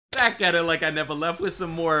Back at it like I never left with some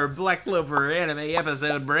more Black Clover anime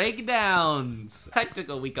episode breakdowns. I took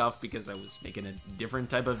a week off because I was making a different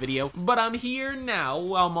type of video, but I'm here now.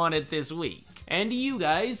 I'm on it this week. And you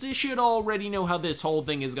guys should already know how this whole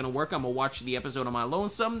thing is gonna work. I'm gonna watch the episode on my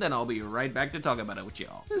lonesome, then I'll be right back to talk about it with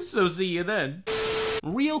y'all. So see you then.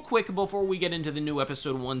 Real quick before we get into the new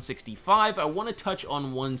episode 165, I want to touch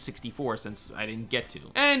on 164 since I didn't get to.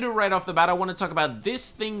 And right off the bat, I want to talk about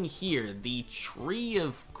this thing here, the Tree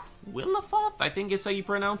of Quillifoth, I think is how you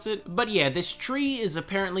pronounce it. But yeah, this tree is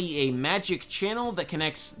apparently a magic channel that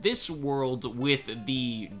connects this world with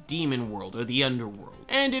the demon world, or the underworld.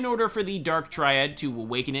 And in order for the Dark Triad to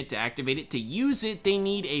awaken it, to activate it, to use it, they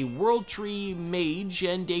need a World Tree Mage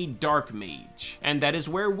and a Dark Mage. And that is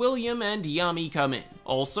where William and Yami come in.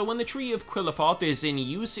 Also, when the Tree of Quillifoth is in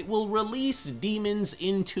use, it will release demons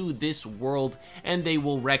into this world, and they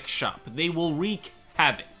will wreck shop. They will wreak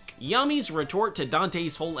havoc. Yami's retort to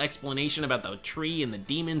Dante's whole explanation about the tree and the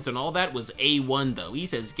demons and all that was A1 though. He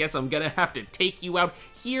says, guess I'm gonna have to take you out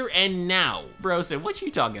here and now. Bro said, what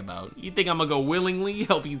you talking about? You think I'm gonna go willingly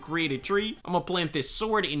help you create a tree? I'm gonna plant this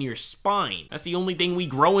sword in your spine. That's the only thing we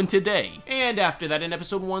growing today. And after that, in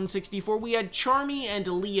episode 164, we had Charmy and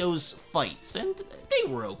Leo's fights, and they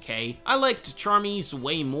were okay. I liked Charmy's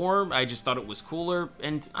way more. I just thought it was cooler,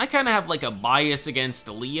 and I kind of have like a bias against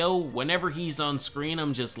Leo. Whenever he's on screen,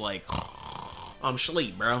 I'm just like, I'm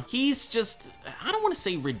sleep, bro. He's just, I don't want to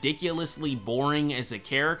say ridiculously boring as a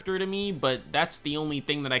character to me, but that's the only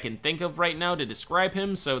thing that I can think of right now to describe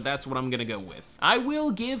him, so that's what I'm gonna go with. I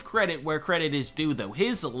will give credit where credit is due, though.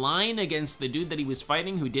 His line against the dude that he was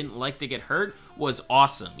fighting who didn't like to get hurt was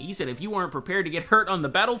awesome. He said, if you aren't prepared to get hurt on the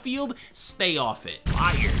battlefield, stay off it.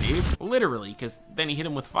 Fire, dude. Literally, because then he hit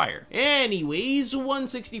him with fire. Anyways,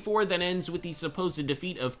 164 then ends with the supposed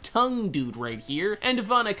defeat of Tongue Dude right here, and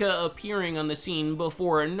VANICA appearing on the scene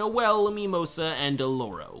before Noelle, Mimosa, and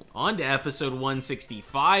Aloro. On to episode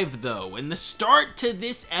 165, though, and the start to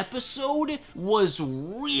this episode was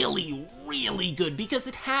really good because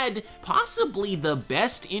it had possibly the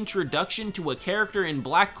best introduction to a character in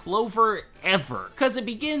Black Clover ever. Because it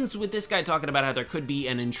begins with this guy talking about how there could be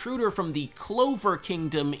an intruder from the Clover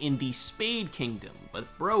Kingdom in the Spade Kingdom.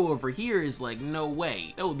 But bro over here is like, no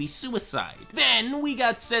way, that would be suicide. Then we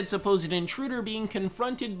got said supposed intruder being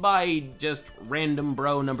confronted by just random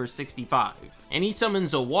bro number 65. And he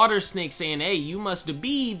summons a water snake saying, hey, you must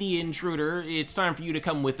be the intruder, it's time for you to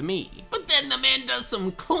come with me. But then the man does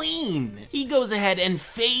some clean. He goes ahead and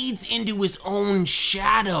fades into his own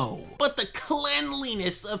shadow. But the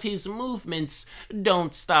cleanliness of his movements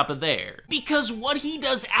don't stop there. Because what he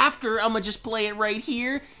does after, I'ma just play it right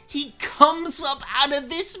here, he comes up out of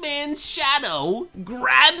this man's shadow,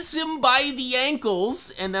 grabs him by the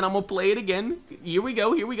ankles, and then I'm gonna play it again. Here we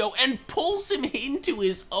go, and pulls him into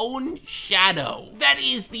his own shadow. That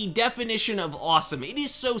is the definition of awesome. It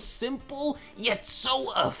is so simple, yet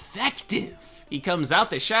so effective. He comes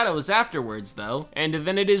out the shadows afterwards, though, and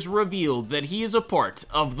then it is revealed that he is a part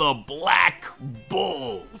of the Black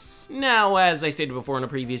Bulls. Now, as I stated before in a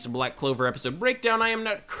previous Black Clover episode breakdown, I am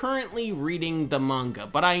not currently reading the manga,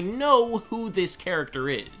 but I know who this character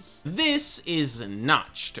is. This is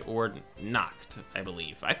NACHT, or NACHT, I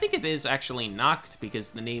believe. I think it is actually NACHT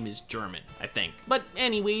because the name is German, I think. But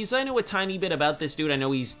anyways, I know a tiny bit about this dude. I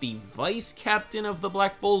know he's the vice captain of the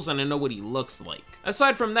Black Bulls, and I know what he looks like.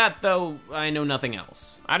 Aside from that, though, I know nothing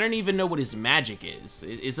else. I don't even know what his magic is.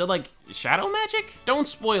 Is it like shadow magic? Don't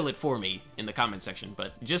spoil it for me in the comment section,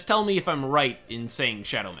 but just tell me if I'm right in saying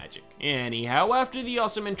shadow magic. Anyhow, after the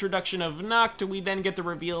awesome introduction of NACHT, we then get the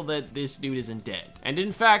reveal that this dude isn't dead. And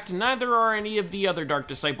in fact, neither are any of the other Dark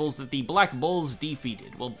Disciples that the Black Bulls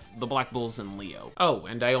defeated. Well, the Black Bulls and Leo. Oh,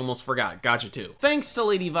 and I almost forgot, Gotcha too. Thanks to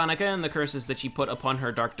Lady VANICA and the curses that she put upon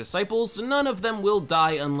her Dark Disciples, none of them will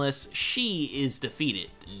die unless she is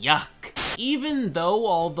defeated. Yuck. Even though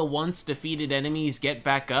all the once defeated enemies get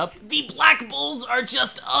back up, the Black Bulls are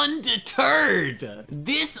just undeterred.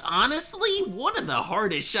 This, honestly, one of the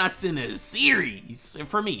hardest shots in a series.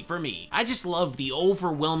 For me. I just love the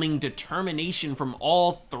overwhelming determination from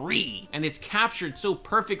all three, and it's captured so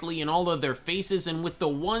perfectly in all of their faces and with the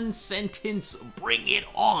one sentence, bring it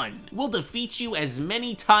on. We'll defeat you as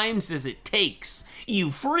many times as it takes.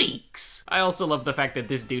 You freaks! I also love the fact that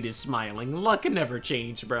this dude is smiling. Luck never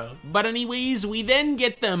change, bro. But anyways, we then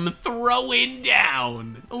get them throwing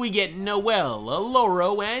down. We get Noelle,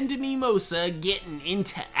 Loro, and Mimosa getting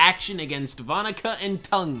into action against VANICA and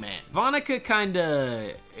Tongueman. VANICA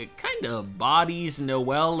kinda bodies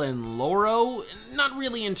Noelle and Loro, not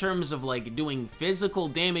really in terms of like doing physical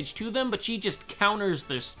damage to them, but she just counters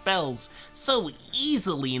their spells so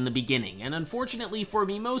easily in the beginning, and unfortunately for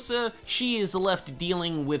Mimosa, she is left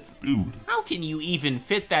dealing with, dude, how can you even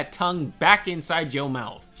fit that tongue back inside your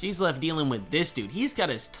mouth? She's left dealing with this dude. He's got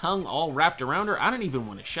his tongue all wrapped around her. I don't even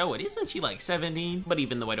want to show it. Isn't she like 17? But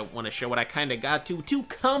even though I don't want to show it, I kind of got to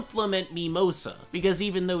compliment Mimosa. Because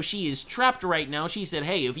even though she is trapped right now, she said,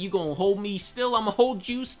 hey, if you gonna hold me still, I'm gonna hold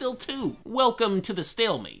you still too. Welcome to the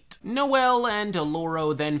stalemate. Noelle and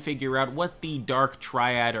Loro then figure out what the Dark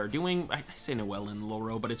Triad are doing. I say Noelle and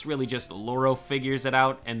Loro, but it's really just Loro figures it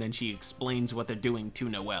out, and then she explains what they're doing to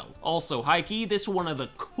Noelle. Also, high-key, this is one of the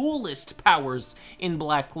coolest powers in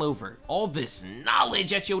Black Clover. All this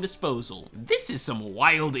knowledge at your disposal. This is some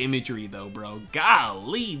wild imagery though, bro.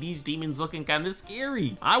 Golly, these demons looking kind of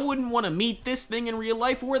scary. I wouldn't want to meet this thing in real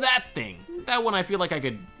life or that thing. That one I feel like I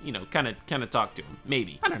could, you know, kind of talk to him.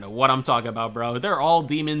 Maybe. I don't know what I'm talking about, bro. They're all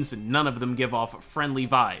demons and none of them give off friendly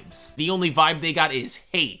vibes. The only vibe they got is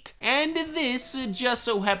hate. And this just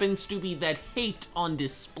so happens to be that hate on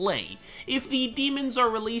display. If the demons are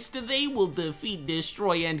released, they will defeat,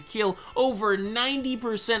 destroy, and kill over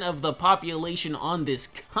 90% of the population on this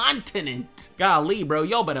continent. Golly, bro,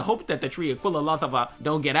 y'all better hope that the Tree of Quillalatava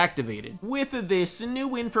don't get activated. With this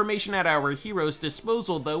new information at our heroes'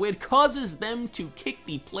 disposal, though, it causes them to kick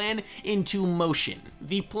the plan into motion.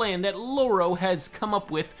 The plan that Loro has come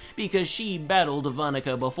up with because she battled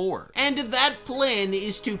VANICA before. And that plan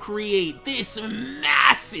is to create this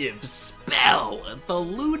massive spell, the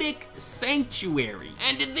Ludic Sanctuary.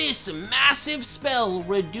 And this massive spell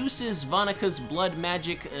reduces VANICA's blood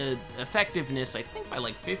magic effectiveness, I think by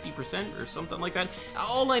like 50% or something like that.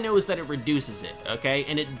 All I know is that it reduces it, okay?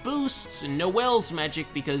 And it boosts Noelle's magic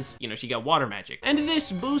because, you know, she got water magic. And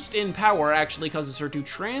this boost in power actually causes her to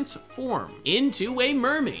transform into a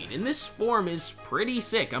mermaid. And this form is pretty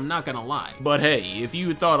sick, I'm not gonna lie. But hey, if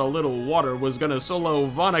you thought a little water was gonna solo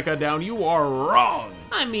VANICA down, you are wrong.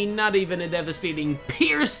 I mean, not even a devastating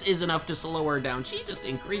pierce is enough to slow her down. She just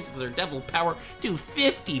increases her devil power to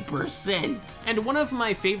 50%. And one of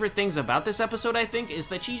my favorite things about this episode, I think, is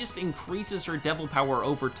that she just increases her devil power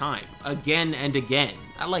over time. Again and again.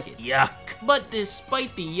 I like it. Yuck. But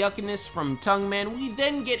despite the yuckness from Tongueman, we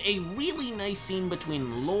then get a really nice scene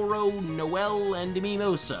between Loro, Noelle, and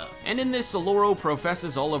Mimosa. And in this, Loro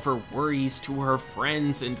professes all of her worries to her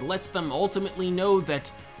friends and lets them ultimately know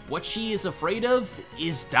that what she is afraid of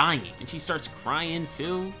is dying, and she starts crying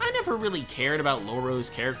too. I never really cared about Loro's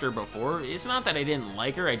character before. It's not that I didn't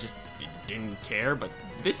like her, I just didn't care, but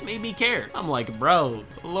this made me care. I'm like, bro,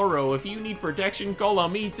 Loro, if you need protection, call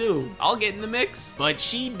on me too. I'll get in the mix. But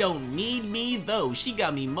she don't need me though. She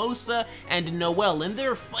got Mimosa and Noelle, and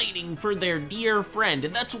they're fighting for their dear friend.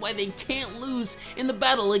 And that's why they can't lose in the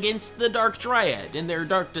battle against the Dark Triad and their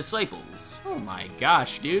Dark Disciples. Oh my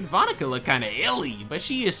gosh, dude, VANICA look kinda illy, but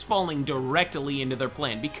she is falling directly into their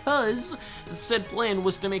plan because said plan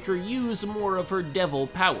was to make her use more of her devil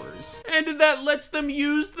powers. And that lets them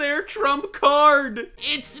use their trump card.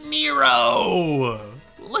 It's Nero!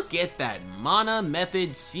 Look at that mana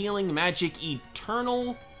method sealing magic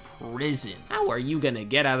eternal prison. How are you gonna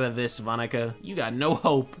get out of this, VANICA? You got no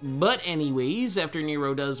hope. But anyways, after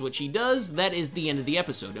Nero does what she does, that is the end of the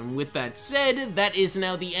episode. And with that said, that is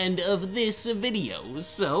now the end of this video.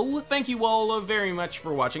 So, thank you all very much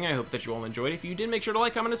for watching. I hope that you all enjoyed. If you did, make sure to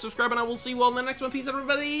like, comment, and subscribe, and I will see you all in the next one. Peace,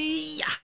 everybody!